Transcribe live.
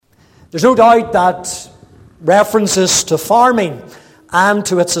There's no doubt that references to farming and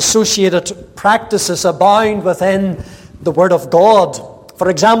to its associated practices abound within the Word of God. For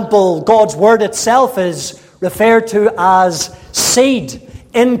example, God's Word itself is referred to as seed.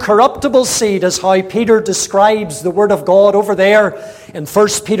 Incorruptible seed is how Peter describes the Word of God over there in 1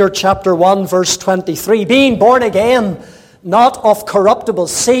 Peter chapter 1, verse 23. Being born again, not of corruptible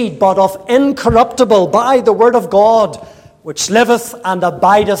seed, but of incorruptible by the Word of God, which liveth and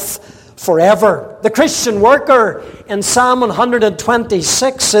abideth forever. The Christian worker in Psalm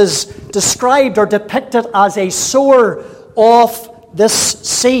 126 is described or depicted as a sower of this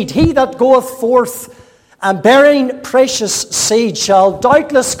seed. He that goeth forth and bearing precious seed shall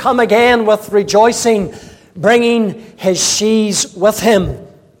doubtless come again with rejoicing, bringing his sheaves with him.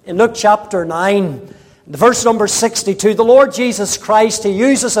 In Luke chapter 9, verse number 62, the Lord Jesus Christ, He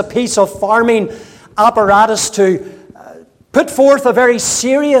uses a piece of farming apparatus to put forth a very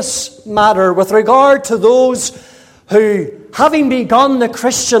serious matter with regard to those who, having begun the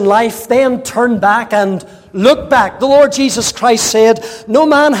Christian life, then turn back and look back. The Lord Jesus Christ said, no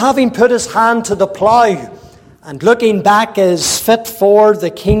man having put his hand to the plough and looking back is fit for the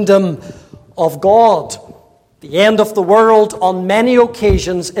kingdom of God. The end of the world on many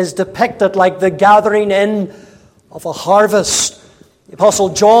occasions is depicted like the gathering in of a harvest. The Apostle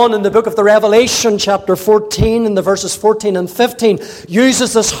John in the book of the Revelation, chapter 14, in the verses 14 and 15,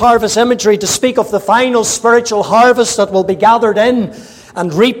 uses this harvest imagery to speak of the final spiritual harvest that will be gathered in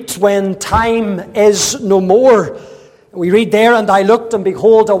and reaped when time is no more. We read there, and I looked, and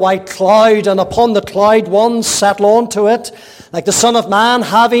behold, a white cloud, and upon the cloud one sat onto it, like the Son of Man,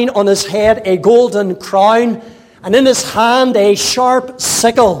 having on his head a golden crown, and in his hand a sharp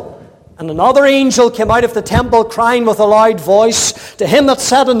sickle. And another angel came out of the temple, crying with a loud voice to him that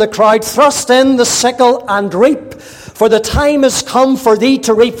sat in the crowd, thrust in the sickle and reap, for the time is come for thee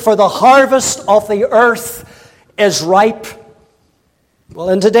to reap, for the harvest of the earth is ripe. Well,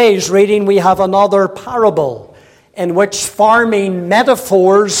 in today's reading we have another parable in which farming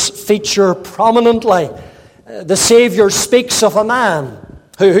metaphors feature prominently. The Savior speaks of a man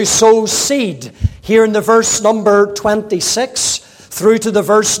who sows seed, here in the verse number 26, through to the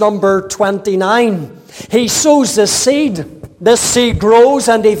verse number 29. He sows this seed grows,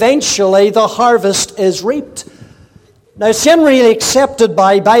 and eventually the harvest is reaped. Now, it's generally accepted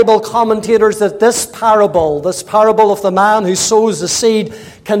by Bible commentators that this parable of the man who sows the seed,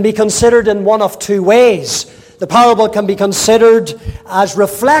 can be considered in one of two ways. The parable can be considered as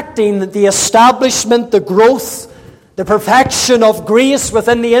reflecting the establishment, the growth, the perfection of grace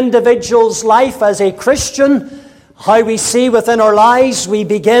within the individual's life as a Christian. How we see within our lives, we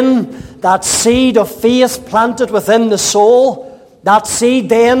begin that seed of faith planted within the soul. That seed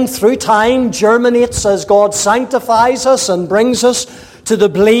then, through time, germinates as God sanctifies us and brings us to the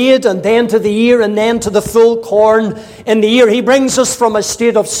blade, and then to the ear, and then to the full corn in the ear. He brings us from a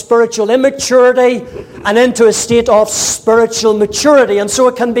state of spiritual immaturity and into a state of spiritual maturity. And so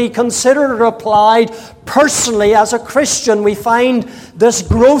it can be considered or applied personally as a Christian. We find this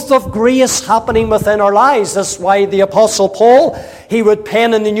growth of grace happening within our lives. That's why the Apostle Paul, he would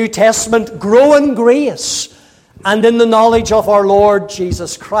pen in the New Testament, grow in grace and in the knowledge of our Lord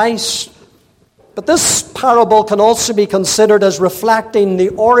Jesus Christ. But this parable can also be considered as reflecting the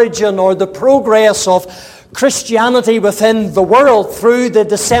origin or the progress of Christianity within the world through the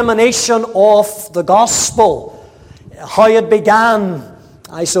dissemination of the gospel. How it began,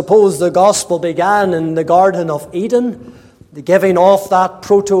 I suppose the gospel began in the Garden of Eden, the giving of that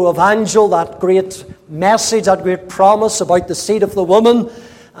proto-evangel, that great message, that great promise about the seed of the woman,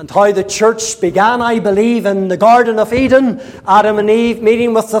 and how the church began, I believe, in the Garden of Eden. Adam and Eve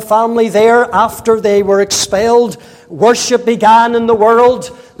meeting with the family there after they were expelled. Worship began in the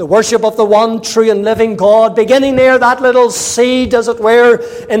world, the worship of the one true and living God. Beginning there, that little seed, as it were,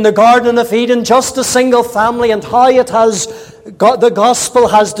 in the Garden of Eden, just a single family, and how it has, the gospel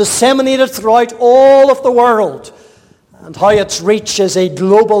has disseminated throughout all of the world, and how its reach is a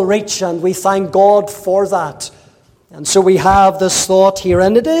global reach, and we thank God for that. And so we have this thought here,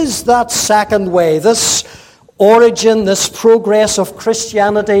 and it is that second way, this origin, this progress of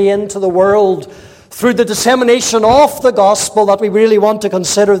Christianity into the world through the dissemination of the gospel, that we really want to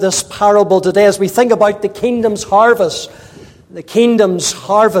consider this parable today as we think about the kingdom's harvest. The kingdom's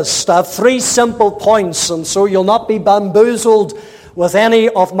harvest. I have three simple points, and so you'll not be bamboozled with any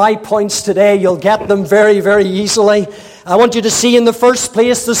of my points today. You'll get them very, very easily. I want you to see in the first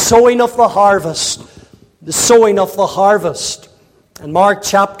place the sowing of the harvest. The sowing of the harvest. In Mark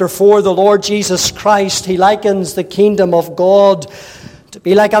chapter 4, the Lord Jesus Christ, He likens the kingdom of God To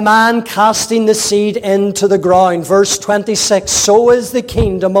be like a man casting the seed into the ground. Verse 26, so is the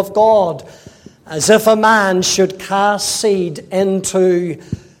kingdom of God, as if a man should cast seed into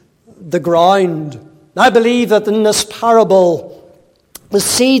the ground. I believe that in this parable, the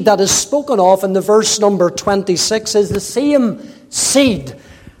seed that is spoken of in the verse number 26 is the same seed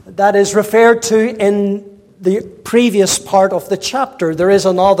that is referred to in the previous part of the chapter. There is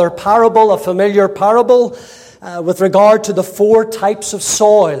another parable, a familiar parable, with regard to the 4 types of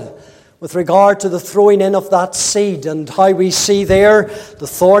soil, with regard to the throwing in of that seed, and how we see there the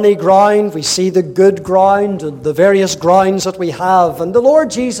thorny ground, we see the good ground, and the various grounds that we have. And the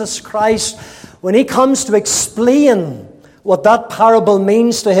Lord Jesus Christ, when he comes to explain what that parable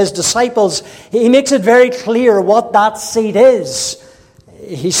means to his disciples, he makes it very clear what that seed is.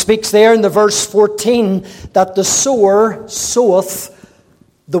 He speaks there in the verse 14 that the sower soweth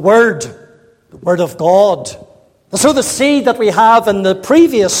the word of God. And so the seed that we have in the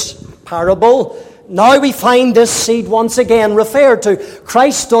previous parable, now we find this seed once again referred to.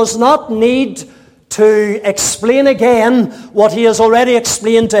 Christ does not need to explain again what he has already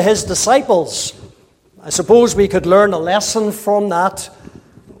explained to his disciples. I suppose we could learn a lesson from that.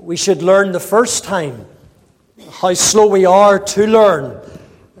 We should learn the first time how slow we are to learn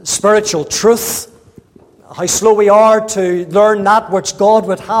spiritual truth, how slow we are to learn that which God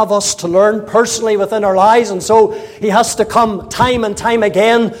would have us to learn personally within our lives. And so he has to come time and time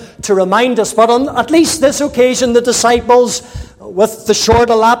again to remind us. But on at least this occasion, the disciples, with the short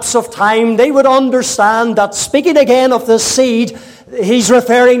elapse of time, they would understand that speaking again of this seed, he's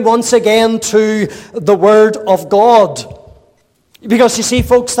referring once again to the Word of God. Because you see,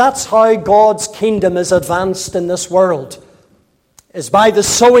 folks, that's how God's kingdom is advanced in this world, is by the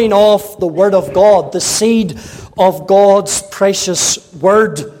sowing of the Word of God, the seed of God's precious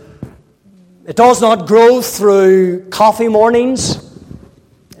Word. It does not grow through coffee mornings.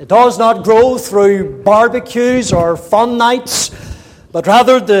 It does not grow through barbecues or fun nights, but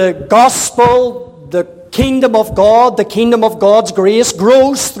rather the gospel, the kingdom of God, the kingdom of God's grace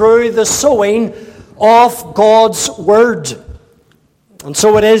grows through the sowing of God's Word. And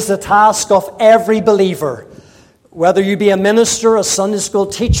so it is the task of every believer, whether you be a minister, a Sunday school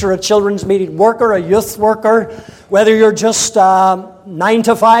teacher, a children's meeting worker, a youth worker, whether you're just a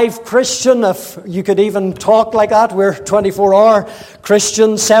 9-to-5 Christian, if you could even talk like that, we're 24-hour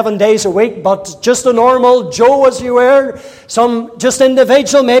Christians, 7 days a week, but just a normal Joe as you were, some just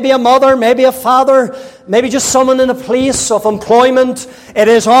individual, maybe a mother, maybe a father, maybe just someone in a place of employment. It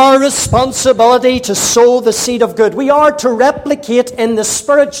is our responsibility to sow the seed of good. We are to replicate in the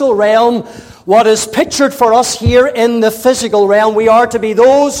spiritual realm what is pictured for us here in the physical realm. We are to be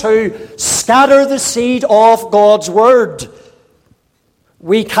those who scatter the seed of God's Word.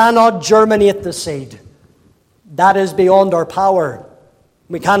 We cannot germinate the seed. That is beyond our power.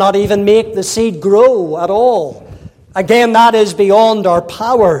 We cannot even make the seed grow at all. Again, that is beyond our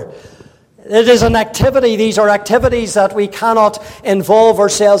power. It is an activity. These are activities that we cannot involve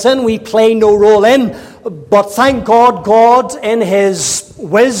ourselves in. We play no role in. But thank God, God in His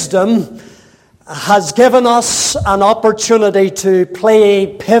wisdom has given us an opportunity to play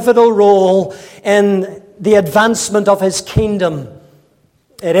a pivotal role in the advancement of His kingdom.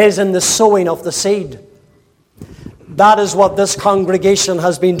 It is in the sowing of the seed. That is what this congregation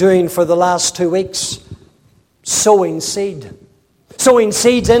has been doing for the last 2 weeks. Sowing seed. Sowing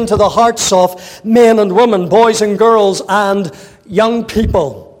seeds into the hearts of men and women, boys and girls, and young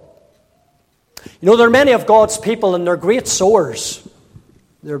people. You know, there are many of God's people, and they're great sowers.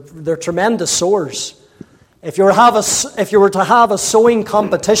 They're tremendous sowers. If you were to have a sowing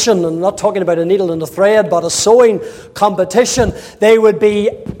competition, I'm not talking about a needle and a thread, but a sowing competition, they would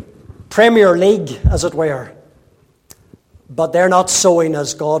be Premier League, as it were. But they're not sowing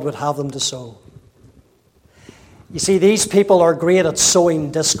as God would have them to sow. You see, these people are great at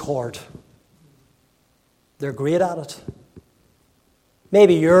sowing discord. They're great at it.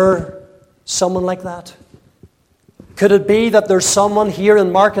 Maybe you're someone like that. Could it be that there's someone here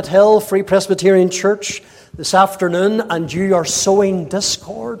in Market Hill, Free Presbyterian Church, this afternoon, and you are sowing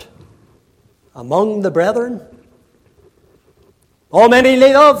discord among the brethren? Oh, many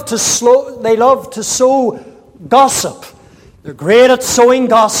they love to sow gossip. They're great at sowing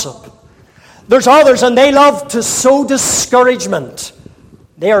gossip. There's others, and they love to sow discouragement.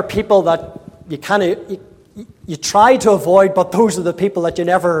 They are people that you try to avoid, but those are the people that you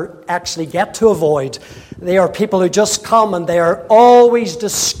never actually get to avoid. They are people who just come and they are always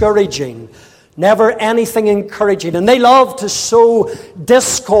discouraging, never anything encouraging. And they love to sow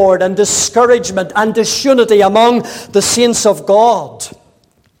discord and discouragement and disunity among the saints of God.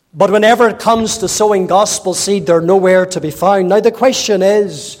 But whenever it comes to sowing gospel seed, they're nowhere to be found. Now the question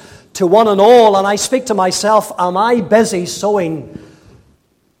is, to one and all, and I speak to myself, am I busy sowing?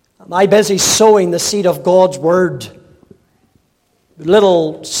 Am I busy sowing the seed of God's Word?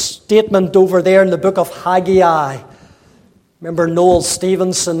 Little statement over there in the book of Haggai. Remember Noel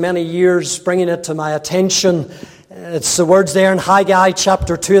Stevenson, many years bringing it to my attention. It's the words there in Haggai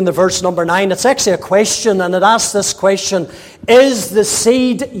chapter 2 and the verse number 9. It's actually a question, and it asks this question: is the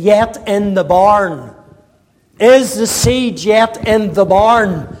seed yet in the barn? Is the seed yet in the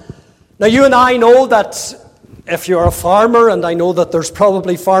barn? Now you and I know that if you're a farmer, and I know that there's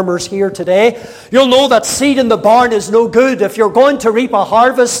probably farmers here today, you'll know that seed in the barn is no good. If you're going to reap a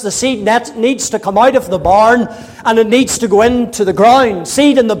harvest, the seed needs to come out of the barn and it needs to go into the ground.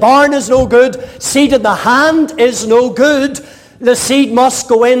 Seed in the barn is no good. Seed in the hand is no good. The seed must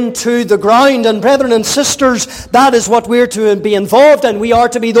go into the ground. And brethren and sisters, that is what we're to be involved in. We are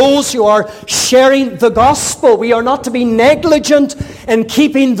to be those who are sharing the gospel. We are not to be negligent in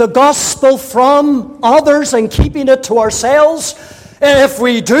keeping the gospel from others and keeping it to ourselves. If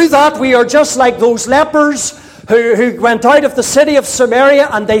we do that, we are just like those lepers who went out of the city of Samaria,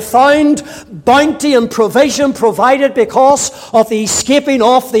 and they found bounty and provision provided because of the escaping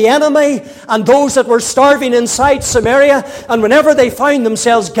of the enemy, and those that were starving inside Samaria. And whenever they found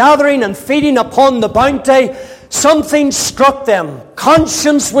themselves gathering and feeding upon the bounty, something struck them.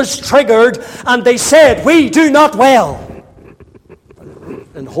 Conscience was triggered, and they said, "We do not well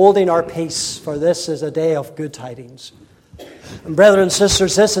in holding our peace, for this is a day of good tidings." And brethren and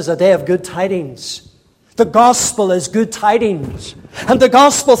sisters, this is a day of good tidings. The gospel is good tidings. And the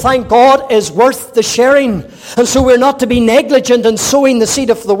gospel, thank God, is worth the sharing. And so we're not to be negligent in sowing the seed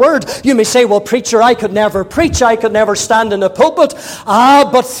of the word. You may say, "Well, preacher, I could never preach. I could never stand in a pulpit."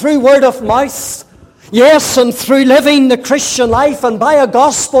 But through word of mouth, yes, and through living the Christian life and by a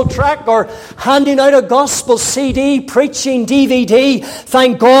gospel tract or handing out a gospel CD, preaching DVD,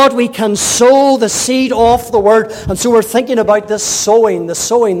 thank God we can sow the seed of the word. And so we're thinking about this sowing, the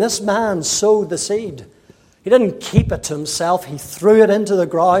sowing. This man sowed the seed. He didn't keep it to himself. He threw it into the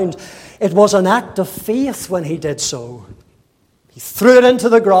ground. It was an act of faith when he did so. He threw it into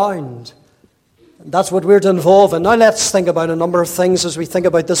the ground. And that's what we're to involve in. Now let's think about a number of things as we think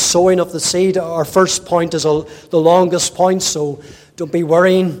about this sowing of the seed. Our first point is the longest point, so don't be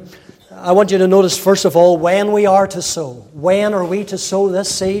worrying. I want you to notice, first of all, when we are to sow. When are we to sow this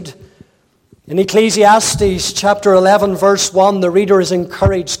seed? In Ecclesiastes chapter 11, verse 1, the reader is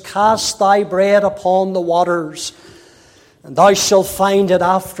encouraged, "Cast thy bread upon the waters, and thou shalt find it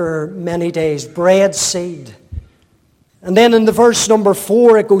after many days." Bread seed. And then in the verse number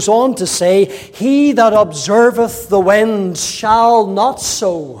 4, it goes on to say, "He that observeth the wind shall not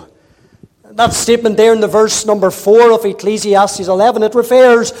sow." That statement there in the verse number 4 of Ecclesiastes 11, it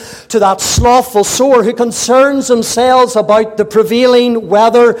refers to that slothful sower who concerns themselves about the prevailing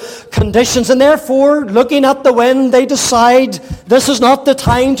weather conditions. And therefore, looking at the wind, they decide this is not the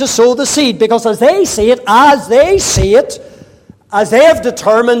time to sow the seed. Because as they see it, as they have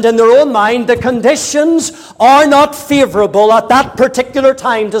determined in their own mind, the conditions are not favorable at that particular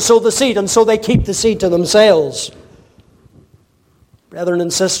time to sow the seed. And so they keep the seed to themselves. Brethren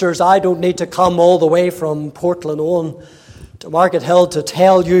and sisters, I don't need to come all the way from Portland on to Market Hill to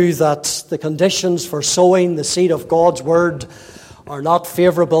tell you that the conditions for sowing the seed of God's Word are not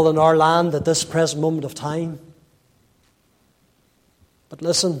favorable in our land at this present moment of time. But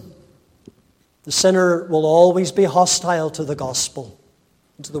listen, the sinner will always be hostile to the gospel,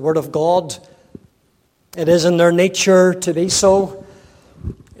 to the Word of God. It is in their nature to be so.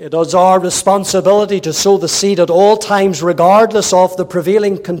 It is our responsibility to sow the seed at all times, regardless of the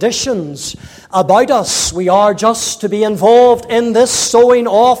prevailing conditions about us. We are just to be involved in this sowing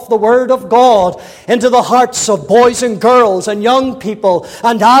of the Word of God into the hearts of boys and girls and young people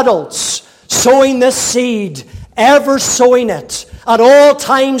and adults, sowing this seed, ever sowing it, at all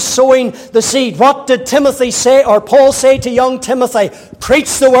times sowing the seed. What did Timothy say, or Paul say to young Timothy?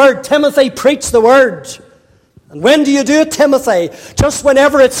 Preach the Word. Timothy, preach the Word. And when do you do it, Timothy? Just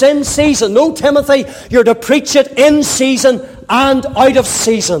whenever it's in season. No, Timothy, you're to preach it in season and out of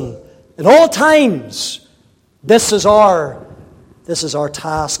season. In all times. This is our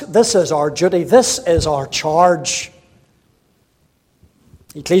task. This is our duty. This is our charge.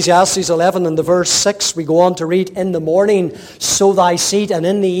 Ecclesiastes 11 and the verse 6, we go on to read, "In the morning sow thy seed, and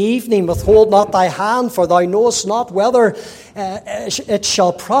in the evening withhold not thy hand, for thou knowest not whether it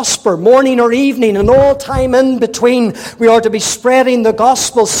shall prosper." Morning or evening, and all time in between, we are to be spreading the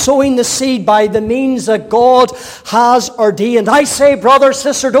gospel, sowing the seed by the means that God has ordained. I say, brother,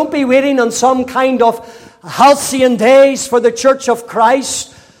 sister, don't be waiting on some kind of halcyon days for the Church of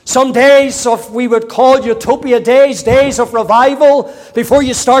Christ. Some days of, we would call utopia days, days of revival, before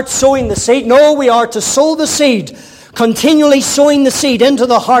you start sowing the seed. No, we are to sow the seed, continually sowing the seed into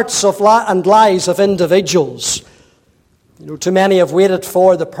the hearts of and lives of individuals. Too many have waited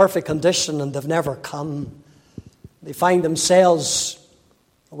for the perfect condition and they've never come. They find themselves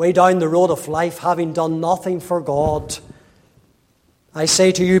way down the road of life having done nothing for God. I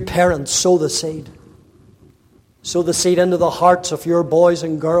say to you, parents, sow the seed. Sow the seed into the hearts of your boys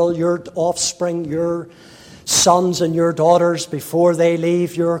and girls, your offspring, your sons and your daughters before they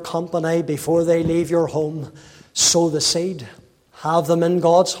leave your company, before they leave your home. Sow the seed. Have them in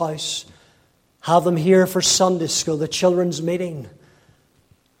God's house. Have them here for Sunday school, the children's meeting.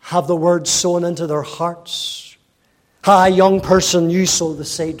 Have the word sown into their hearts. Hi, young person, you sow the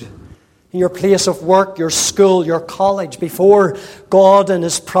seed. In your place of work, your school, your college, before God and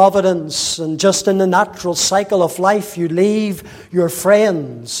His providence, and just in the natural cycle of life, you leave your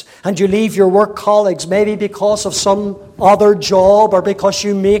friends and you leave your work colleagues, maybe because of some other job or because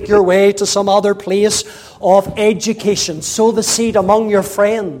you make your way to some other place of education. Sow the seed among your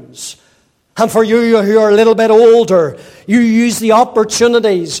friends. And for you who are a little bit older, you use the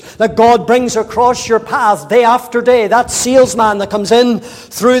opportunities that God brings across your path day after day. That salesman that comes in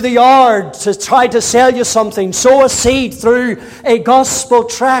through the yard to try to sell you something, sow a seed through a gospel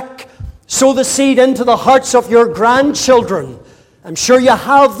tract. Sow the seed into the hearts of your grandchildren. I'm sure you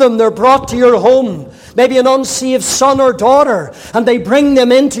have them. They're brought to your home. Maybe an unsaved son or daughter, and they bring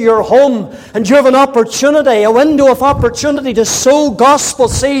them into your home, and you have an opportunity, a window of opportunity to sow gospel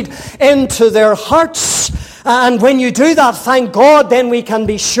seed into their hearts. And when you do that, thank God, then we can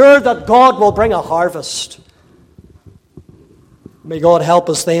be sure that God will bring a harvest. May God help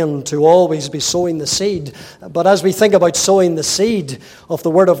us then to always be sowing the seed. But as we think about sowing the seed of the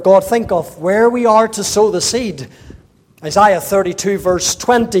Word of God, think of where we are to sow the seed. Isaiah 32 verse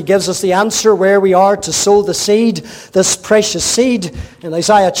 20 gives us the answer where we are to sow the seed, this precious seed. In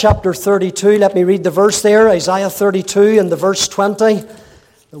Isaiah chapter 32, let me read the verse there, Isaiah 32 and the verse 20.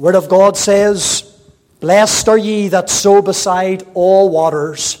 The Word of God says, "Blessed are ye that sow beside all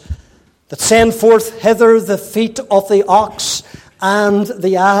waters, that send forth hither the feet of the ox and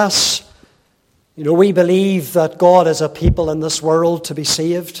the ass." We believe that God is a people in this world to be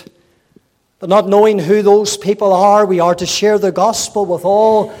saved. But not knowing who those people are, we are to share the gospel with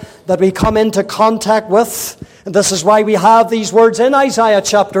all that we come into contact with. And this is why we have these words in Isaiah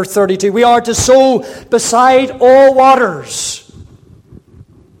chapter 32. We are to sow beside all waters.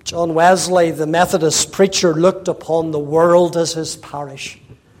 John Wesley, the Methodist preacher, looked upon the world as his parish.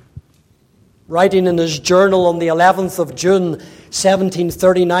 Writing in his journal on the 11th of June,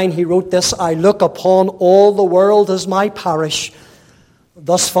 1739, he wrote this, "I look upon all the world as my parish.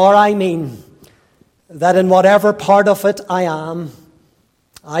 Thus far I mean that in whatever part of it I am,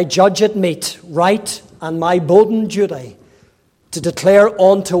 I judge it meet, right, and my bounden duty, to declare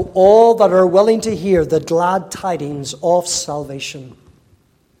unto all that are willing to hear the glad tidings of salvation."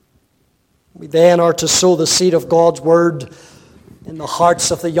 We then are to sow the seed of God's Word in the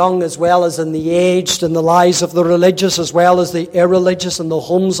hearts of the young as well as in the aged, in the lives of the religious as well as the irreligious, in the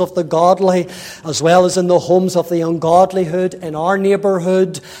homes of the godly as well as in the homes of the ungodlyhood, in our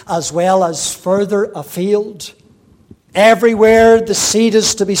neighbourhood as well as further afield. Everywhere the seed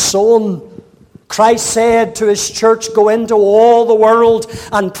is to be sown. Christ said to His church, "Go into all the world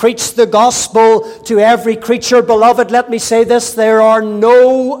and preach the gospel to every creature." Beloved, let me say this, there are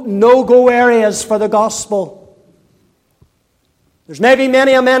no no-go areas for the gospel. There's maybe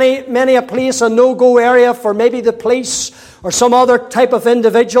many a place, a no-go area for maybe the police or some other type of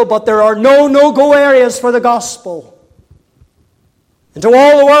individual, but there are no no-go areas for the gospel. Into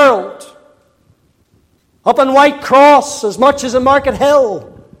all the world. Up in White Cross as much as in Market Hill.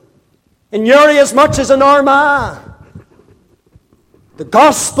 In Uri as much as in Armagh. The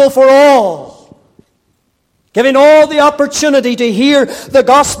gospel for all. Giving all the opportunity to hear the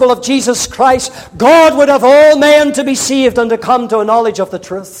gospel of Jesus Christ. God would have all men to be saved and to come to a knowledge of the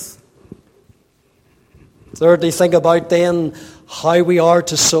truth. Thirdly, think about then how we are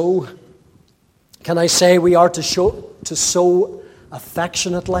to sow. Can I say we are to sow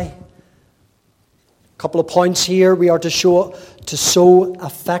affectionately? A couple of points here. We are to sow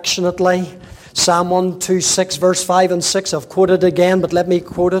affectionately. Psalm 126 verse 5 and 6. I've quoted it again, but let me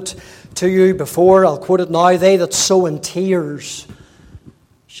quote it to you before. I'll quote it now. "They that sow in tears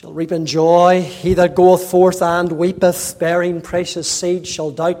shall reap in joy. He that goeth forth and weepeth, bearing precious seed,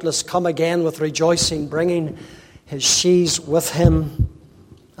 shall doubtless come again with rejoicing, bringing his sheaves with him."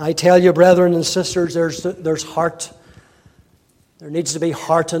 I tell you, brethren and sisters, there's heart. There needs to be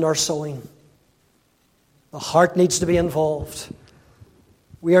heart in our sowing. The heart needs to be involved.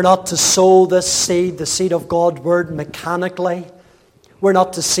 We are not to sow this seed, the seed of God's word, mechanically. We're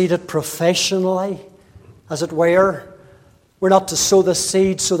not to seed it professionally, as it were. We're not to sow the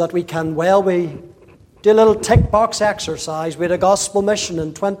seed so that we can, we do a little tick box exercise. We had a gospel mission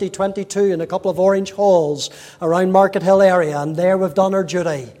in 2022 in a couple of orange halls around Market Hill area, and there we've done our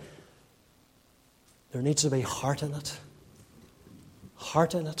duty. There needs to be heart in it.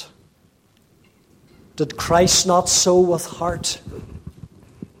 Heart in it. Did Christ not sow with heart?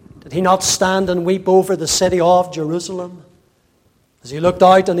 Did he not stand and weep over the city of Jerusalem? As he looked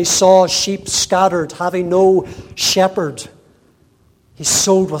out and he saw sheep scattered, having no shepherd, he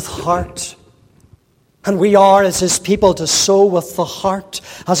sowed with heart. And we are, as his people, to sow with the heart,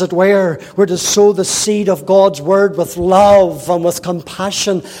 as it were. We're to sow the seed of God's word with love and with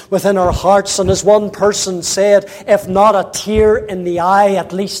compassion within our hearts. And as one person said, if not a tear in the eye,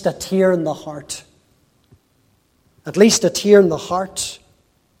 at least a tear in the heart. At least a tear in the heart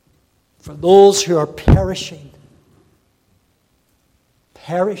for those who are perishing.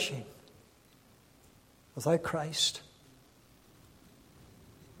 Perishing without Christ.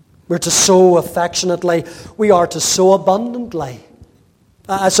 We're to sow affectionately. We are to sow abundantly.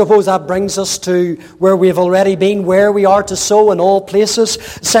 I suppose that brings us to where we've already been, where we are to sow in all places.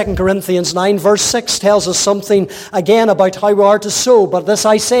 2 Corinthians 9 verse 6 tells us something again about how we are to sow. But this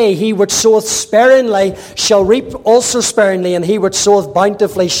I say, he which soweth sparingly shall reap also sparingly, and he which soweth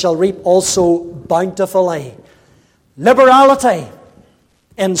bountifully shall reap also bountifully. Liberality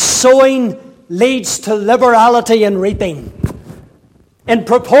in sowing leads to liberality in reaping. In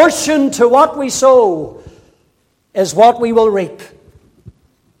proportion to what we sow is what we will reap.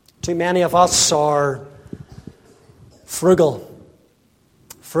 Too many of us are frugal.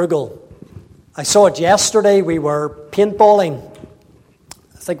 I saw it yesterday. We were paintballing.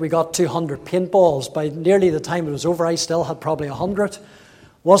 I think we got 200 paintballs. By nearly the time it was over, I still had probably 100.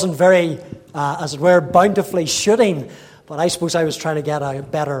 Wasn't very, as it were, bountifully shooting, but I suppose I was trying to get a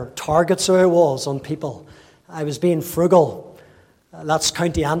better target, so I was, on people. I was being frugal. That's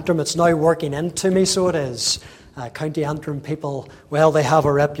County Antrim. It's now working into me, so it is. County Antrim people, they have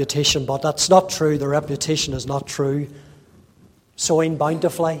a reputation, but that's not true. The reputation is not true. Sowing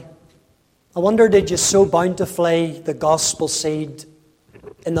bountifully. I wonder, did you sow bountifully the gospel seed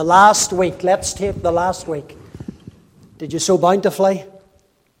in the last week? Let's take the last week. Did you sow bountifully?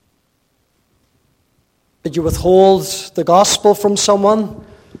 Did you withhold the gospel from someone?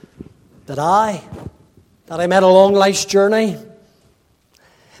 Did I? That I met a long life's journey?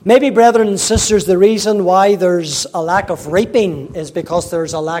 Maybe, brethren and sisters, the reason why there's a lack of reaping is because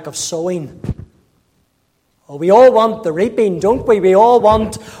there's a lack of sowing. We all want the reaping, don't we? We all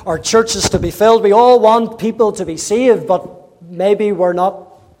want our churches to be filled. We all want people to be saved, but maybe we're not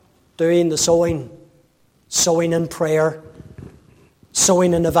doing the sowing. Sowing in prayer.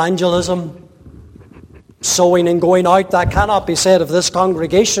 Sowing in evangelism. Sowing and going out. That cannot be said of this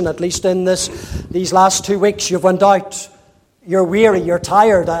congregation, at least in these last 2 weeks. You've went out. You're weary, you're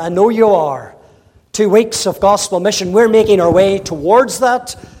tired, I know you are. 2 weeks of gospel mission. We're making our way towards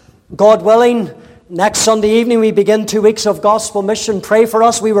that. God willing, next Sunday evening we begin 2 weeks of gospel mission. Pray for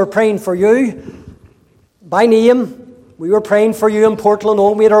us. We were praying for you. By name, we were praying for you in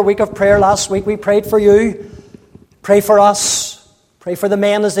Portland. We had our week of prayer last week. We prayed for you. Pray for us. Pray for the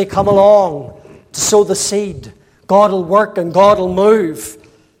men as they come along to sow the seed. God will work and God will move.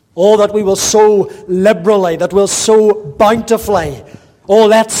 Oh, that we will sow liberally, that we'll sow bountifully. Oh,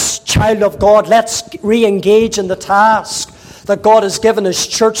 let's, child of God, let's re-engage in the task that God has given His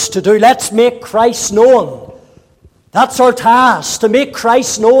church to do. Let's make Christ known. That's our task, to make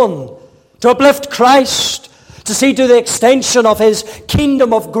Christ known, to uplift Christ, to see to the extension of His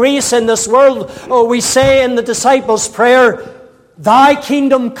kingdom of grace in this world. Oh, we say in the disciples' prayer, Thy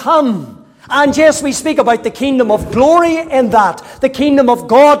kingdom come. And yes, we speak about the kingdom of glory in that. The kingdom of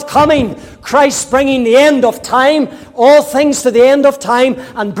God coming. Christ bringing the end of time. All things to the end of time.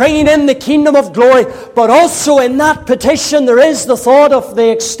 And bringing in the kingdom of glory. But also in that petition there is the thought of the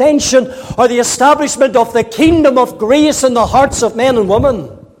extension or the establishment of the kingdom of grace in the hearts of men and women.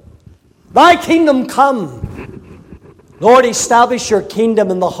 Thy kingdom come. Lord, establish your kingdom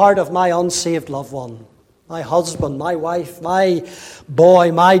in the heart of my unsaved loved one. My husband, my wife, my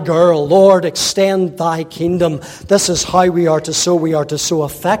boy, my girl. Lord, extend thy kingdom. This is how we are to sow. We are to sow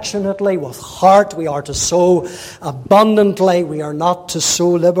affectionately, with heart. We are to sow abundantly. We are not to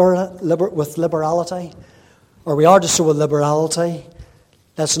sow with liberality. Or we are to sow with liberality.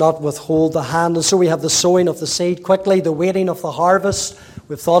 Let's not withhold the hand. And so we have the sowing of the seed quickly, the waiting of the harvest.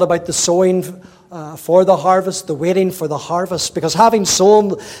 We've thought about the sowing for the harvest, the waiting for the harvest. Because having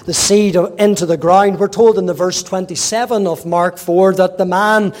sown the seed into the ground, we're told in the verse 27 of Mark 4 that the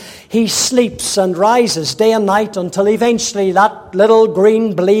man, he sleeps and rises day and night until eventually that little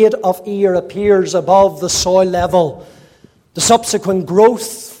green blade of ear appears above the soil level. The subsequent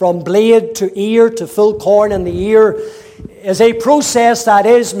growth from blade to ear to full corn in the ear is a process that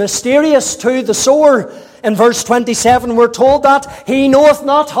is mysterious to the sower. In verse 27 we're told that he knoweth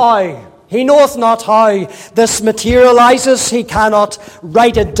not how. He knoweth not how this materializes. He cannot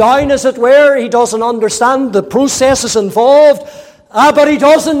write it down, as it were. He doesn't understand the processes involved. But he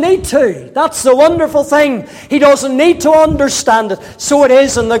doesn't need to. That's the wonderful thing. He doesn't need to understand it. So it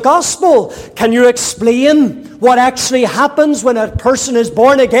is in the gospel. Can you explain what actually happens when a person is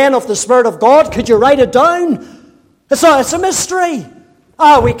born again of the Spirit of God? Could you write it down? It's a mystery.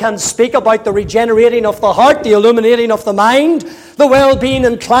 We can speak about the regenerating of the heart, the illuminating of the mind, the well-being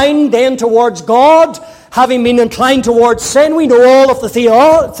inclined then towards God. Having been inclined towards sin, we know all of the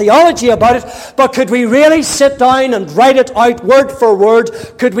theology about it, but could we really sit down and write it out word for word?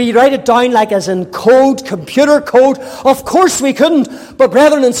 Could we write it down like as in code, computer code? Of course we couldn't, but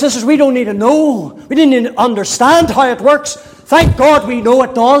brethren and sisters, we don't need to know. We didn't need to understand how it works. Thank God we know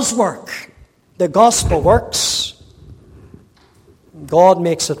it does work. The gospel works. God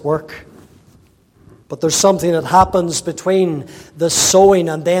makes it work. But there's something that happens between the sowing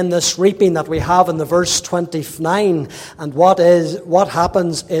and then this reaping that we have in the verse 29. And what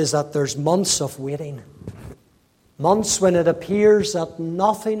happens is that there's months of waiting. Months when it appears that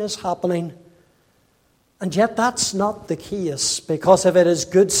nothing is happening. And yet that's not the case, because if it is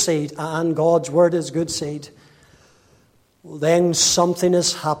good seed, and God's word is good seed, well, then something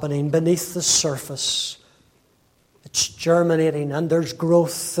is happening beneath the surface. It's germinating, and there's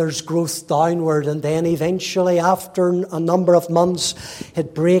growth downward, and then eventually after a number of months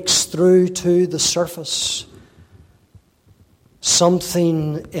it breaks through to the surface.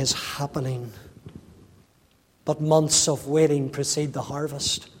 Something is happening, but months of waiting precede the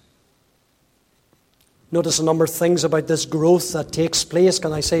harvest. Notice a number of things about this growth that takes place.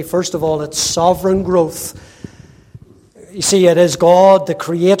 Can I say, first of all, it's sovereign growth. You see, it is God, the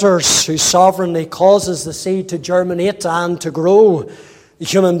Creator, who sovereignly causes the seed to germinate and to grow.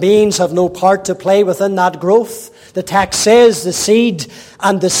 Human beings have no part to play within that growth. The text says the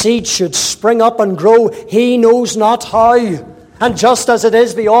seed should spring up and grow. He knows not how. And just as it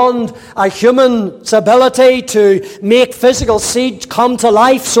is beyond a human's ability to make physical seed come to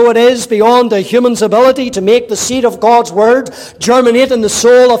life, so it is beyond a human's ability to make the seed of God's word germinate in the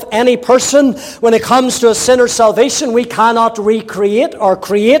soul of any person. When it comes to a sinner's salvation, we cannot recreate or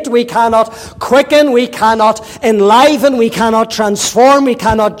create. We cannot quicken. We cannot enliven. We cannot transform. We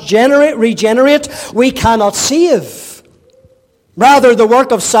cannot regenerate. We cannot save. Rather, the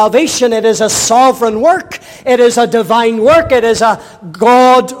work of salvation, it is a sovereign work. It is a divine work. It is a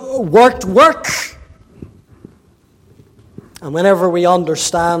God-worked work. And whenever we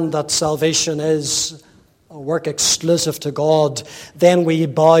understand that salvation is a work exclusive to God, then we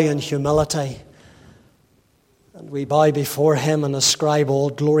bow in humility. And we bow before Him and ascribe all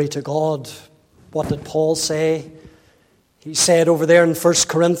glory to God. What did Paul say? He said over there in 1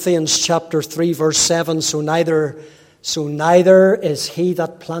 Corinthians chapter 3, verse 7, So neither is he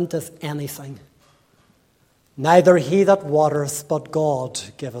that planteth anything, neither he that watereth, but God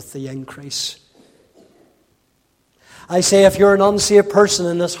giveth the increase. I say, if you're an unsaved person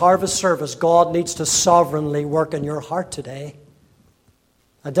in this harvest service, God needs to sovereignly work in your heart today.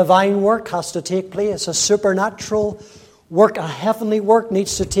 A divine work has to take place. A supernatural work, a heavenly work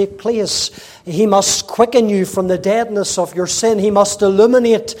needs to take place. He must quicken you from the deadness of your sin. He must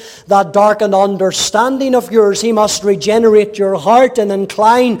illuminate that darkened understanding of yours. He must regenerate your heart and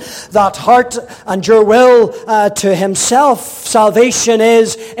incline that heart and your will to Himself. Salvation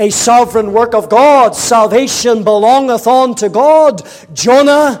is a sovereign work of God. Salvation belongeth unto God.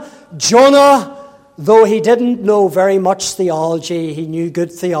 Jonah, though he didn't know very much theology, he knew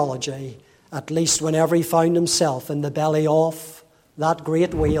good theology. At least whenever he found himself in the belly of that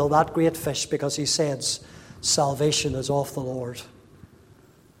great whale, that great fish, because he says, salvation is of the Lord.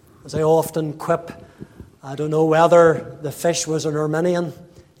 As I often quip, I don't know whether the fish was an Arminian.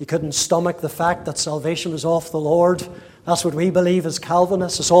 He couldn't stomach the fact that salvation was of the Lord. That's what we believe as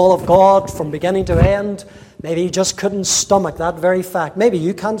Calvinists. It's all of God from beginning to end. Maybe he just couldn't stomach that very fact. Maybe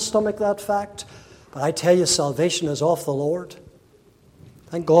you can't stomach that fact. But I tell you, salvation is of the Lord.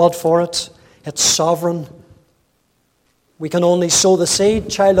 Thank God for it. It's sovereign. We can only sow the seed,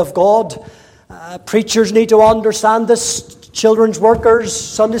 child of God. Preachers need to understand this. Children's workers,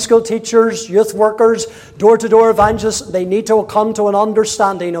 Sunday school teachers, youth workers, door-to-door evangelists, they need to come to an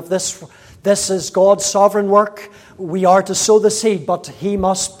understanding of this This is God's sovereign work. We are to sow the seed, but He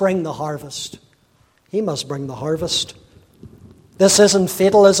must bring the harvest. He must bring the harvest. This isn't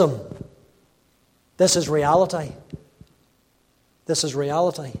fatalism. This is reality. This is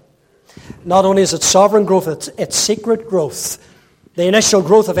reality. Not only is it sovereign growth, it's secret growth. The initial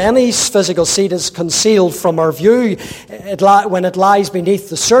growth of any physical seed is concealed from our view when it lies beneath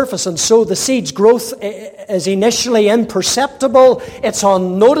the surface. And so the seed's growth is initially imperceptible, it's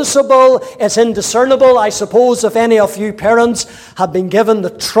unnoticeable, it's indiscernible. I suppose if any of you parents have been given the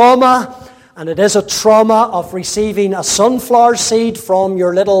trauma, and it is a trauma of receiving a sunflower seed from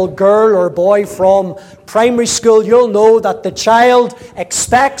your little girl or boy from primary school, you'll know that the child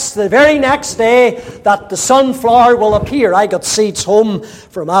expects the very next day that the sunflower will appear. I got seeds home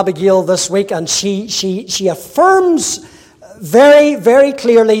from Abigail this week, and she affirms very, very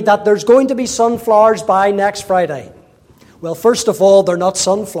clearly that there's going to be sunflowers by next Friday. Well, first of all, they're not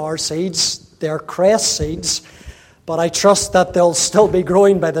sunflower seeds, they're cress seeds. But I trust that they'll still be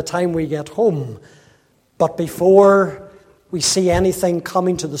growing by the time we get home. But before we see anything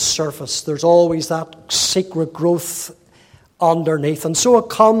coming to the surface, there's always that secret growth underneath. And so it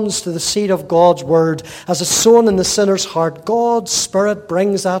comes to the seed of God's word. As it's sown in the sinner's heart, God's Spirit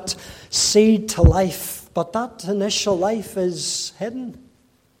brings that seed to life. But that initial life is hidden.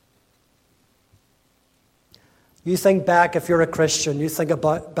 You think back, if you're a Christian, you think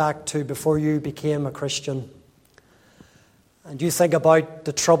back to before you became a Christian. And you think about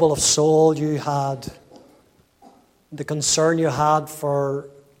the trouble of soul you had, the concern you had for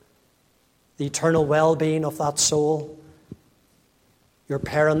the eternal well-being of that soul. Your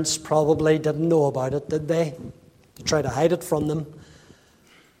parents probably didn't know about it, did they? You tried to hide it from them.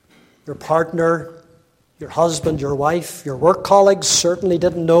 Your partner, your husband, your wife, your work colleagues certainly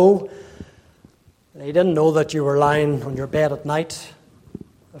didn't know. They didn't know that you were lying on your bed at night,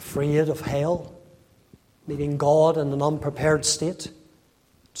 afraid of hell, meeting God in an unprepared state.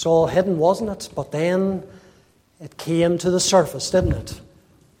 It's all hidden, wasn't it? But then it came to the surface, didn't it?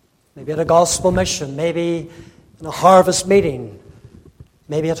 Maybe at a gospel mission, maybe in a harvest meeting,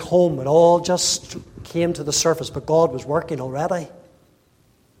 maybe at home. It all just came to the surface, but God was working already.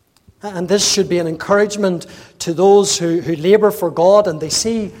 And this should be an encouragement to those who labour for God and they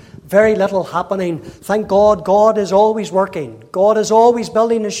see very little happening. Thank God, God is always working. God is always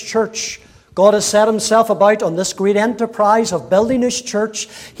building His church. God has set Himself about on this great enterprise of building His church.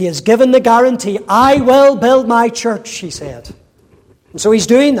 He has given the guarantee, I will build my church, He said. And so He's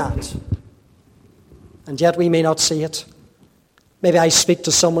doing that. And yet we may not see it. Maybe I speak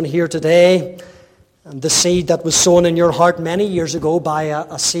to someone here today, and the seed that was sown in your heart many years ago by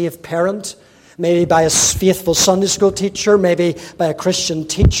a saved parent, maybe by a faithful Sunday school teacher, maybe by a Christian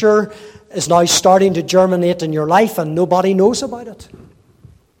teacher, is now starting to germinate in your life and nobody knows about it.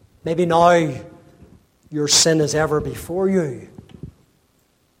 Maybe now your sin is ever before you.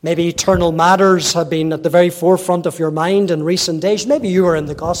 Maybe eternal matters have been at the very forefront of your mind in recent days. Maybe you were in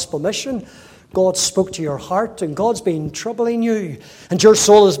the gospel mission. God spoke to your heart and God's been troubling you. And your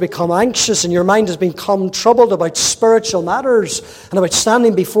soul has become anxious and your mind has become troubled about spiritual matters and about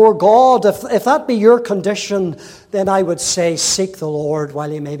standing before God. If that be your condition, then I would say seek the Lord while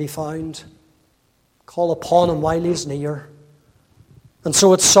He may be found. Call upon Him while He's near. And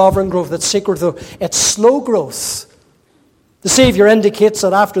so it's sovereign growth, it's secret growth, it's slow growth. The Saviour indicates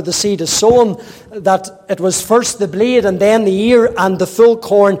that after the seed is sown, that it was first the blade and then the ear and the full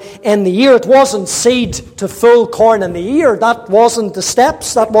corn in the ear. It wasn't seed to full corn in the ear. That wasn't the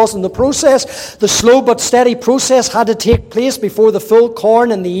steps, that wasn't the process. The slow but steady process had to take place before the full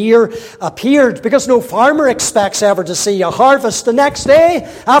corn in the ear appeared, because no farmer expects ever to see a harvest the next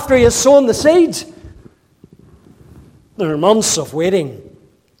day after he has sown the seed. There are months of waiting,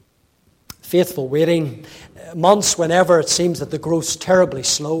 faithful waiting, months whenever it seems that the growth's terribly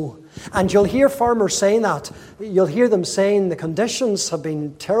slow. And you'll hear farmers saying that. You'll hear them saying the conditions have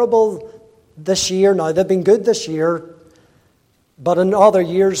been terrible this year. Now, they've been good this year, but in other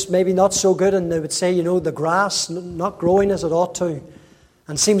years maybe not so good. And they would say, you know, the grass not growing as it ought to.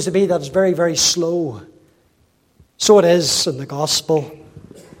 And seems to be that it's very, very slow. So it is in the gospel.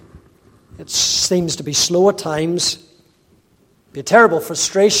 It seems to be slow at times. Be a terrible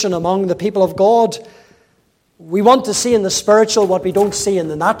frustration among the people of God. We want to see in the spiritual what we don't see in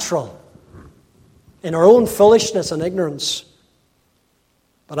the natural, in our own foolishness and ignorance.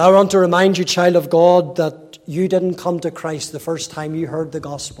 But I want to remind you, child of God, that you didn't come to Christ the first time you heard the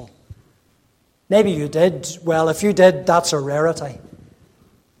gospel. Maybe you did. Well, if you did, that's a rarity.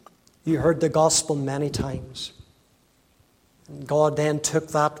 You heard the gospel many times. And God then took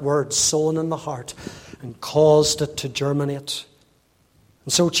that word sown in the heart and caused it to germinate. And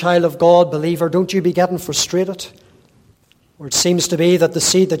So, child of God, believer, don't you be getting frustrated. Or it seems to be that the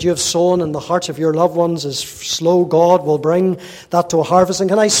seed that you have sown in the hearts of your loved ones is slow. God will bring that to a harvest. And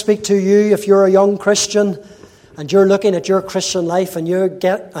can I speak to you, if you're a young Christian and you're looking at your Christian life and you're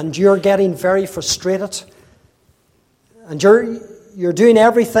getting very frustrated, and you're doing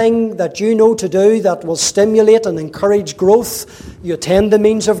everything that you know to do that will stimulate and encourage growth. You attend the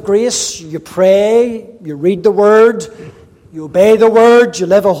means of grace, you pray, you read the Word, you obey the Word, you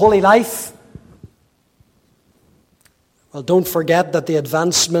live a holy life. Well, don't forget that the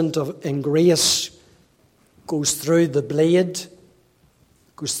advancement in grace goes through the blade,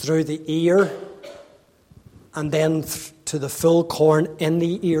 goes through the ear, and then to the full corn in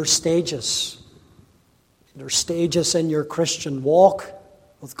the ear stages. There are stages in your Christian walk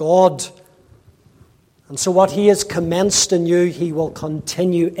with God. And so what He has commenced in you, He will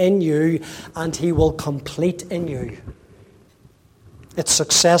continue in you, and He will complete in you. It's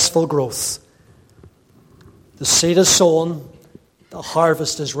successful growth. The seed is sown, the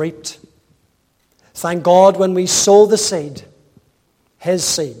harvest is reaped. Thank God when we sow the seed, His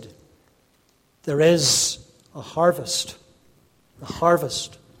seed, there is a harvest. A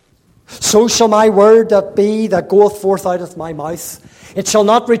harvest. So shall my word that be that goeth forth out of my mouth. It shall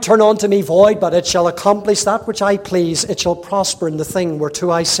not return unto me void, but it shall accomplish that which I please. It shall prosper in the thing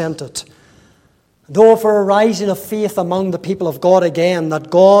whereto I sent it. Though for a rising of faith among the people of God again, that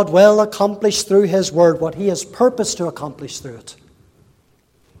God will accomplish through His word what He has purposed to accomplish through it.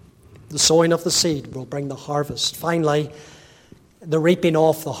 The sowing of the seed will bring the harvest. Finally, the reaping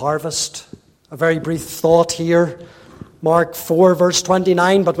of the harvest. A very brief thought here. Mark 4, verse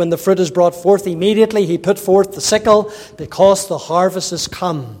 29, but when the fruit is brought forth, immediately he put forth the sickle, because the harvest is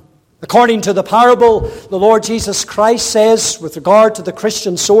come. According to the parable, the Lord Jesus Christ says, with regard to the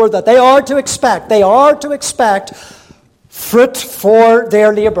Christian sower, that they are to expect fruit for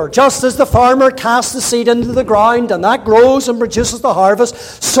their labor. Just as the farmer casts the seed into the ground, and that grows and produces the harvest,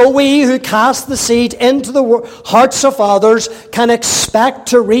 so we who cast the seed into the hearts of others can expect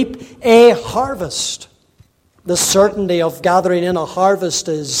to reap a harvest. The certainty of gathering in a harvest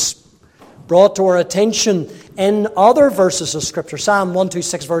is brought to our attention in other verses of Scripture. Psalm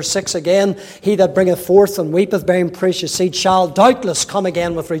 126, verse 6 again, he that bringeth forth and weepeth bearing precious seed shall doubtless come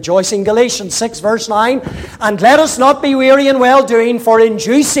again with rejoicing. Galatians 6, verse 9, and let us not be weary in well-doing, for in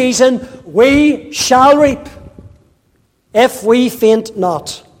due season we shall reap, if we faint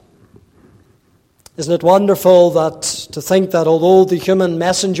not. Isn't it wonderful that to think that although the human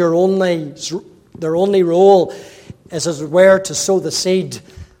messenger their only role is, as it were, to sow the seed,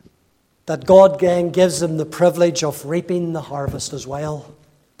 that God again gives them the privilege of reaping the harvest as well.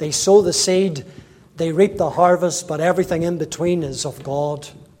 They sow the seed, they reap the harvest, but everything in between is of God.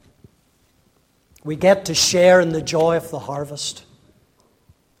 We get to share in the joy of the harvest.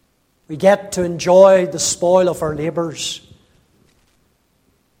 We get to enjoy the spoil of our labours.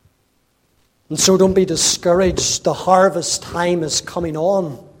 And so don't be discouraged. The harvest time is coming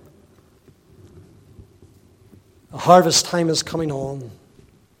on. The harvest time is coming on.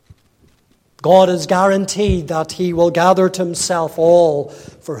 God has guaranteed that He will gather to Himself all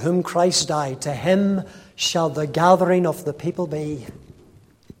for whom Christ died. To Him shall the gathering of the people be,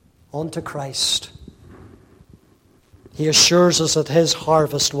 unto Christ. He assures us that His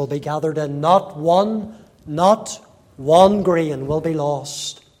harvest will be gathered in. Not one grain will be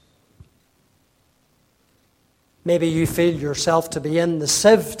lost. Maybe you feel yourself to be in the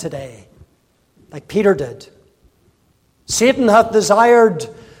sieve today, like Peter did. Satan hath desired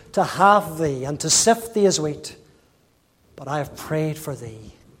to have thee and to sift thee as wheat, but I have prayed for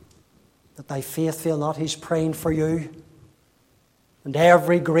thee, that thy faith fail not. He's praying for you. And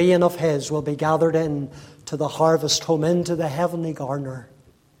every grain of His will be gathered in to the harvest home, into the heavenly garner.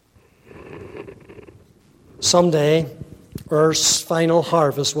 Someday, earth's final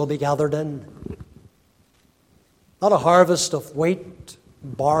harvest will be gathered in. Not a harvest of wheat,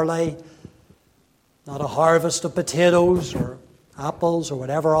 barley, not a harvest of potatoes or apples or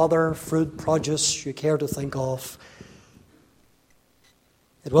whatever other fruit produce you care to think of.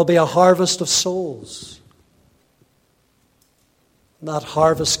 It will be a harvest of souls. When that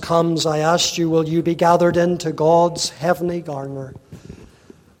harvest comes, I ask you, will you be gathered into God's heavenly garner?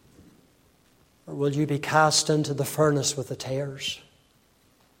 Or will you be cast into the furnace with the tares?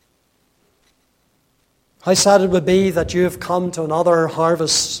 How sad it would be that you have come to another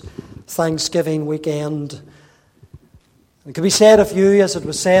harvest Thanksgiving weekend. It could be said of you, as it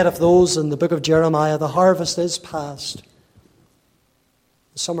was said of those in the book of Jeremiah, the harvest is past.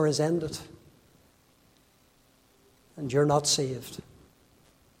 The summer is ended. And you're not saved.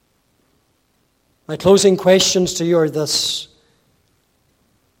 My closing questions to you are this.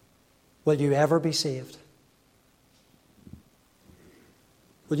 will you ever be saved?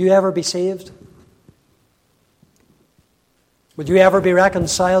 Will you ever be saved? Will you ever be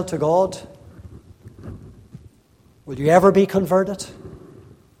reconciled to God? Will you ever be converted?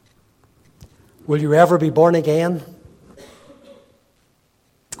 Will you ever be born again?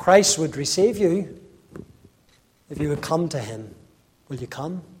 Christ would receive you if you would come to him. Will you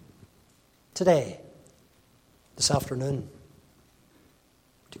come? Today, this afternoon.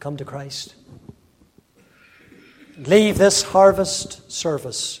 Would you come to Christ? Leave this harvest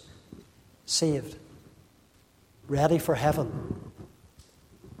service saved, ready for heaven,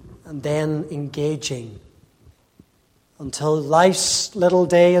 and then engaging until life's little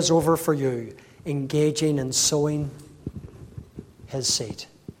day is over for you, engaging in sowing his seed,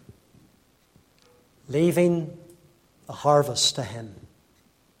 leaving the harvest to him.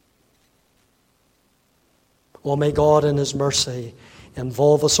 Oh, may God in his mercy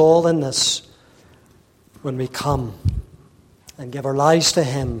involve us all in this when we come and give our lives to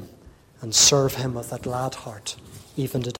him and serve him with a glad heart, even today.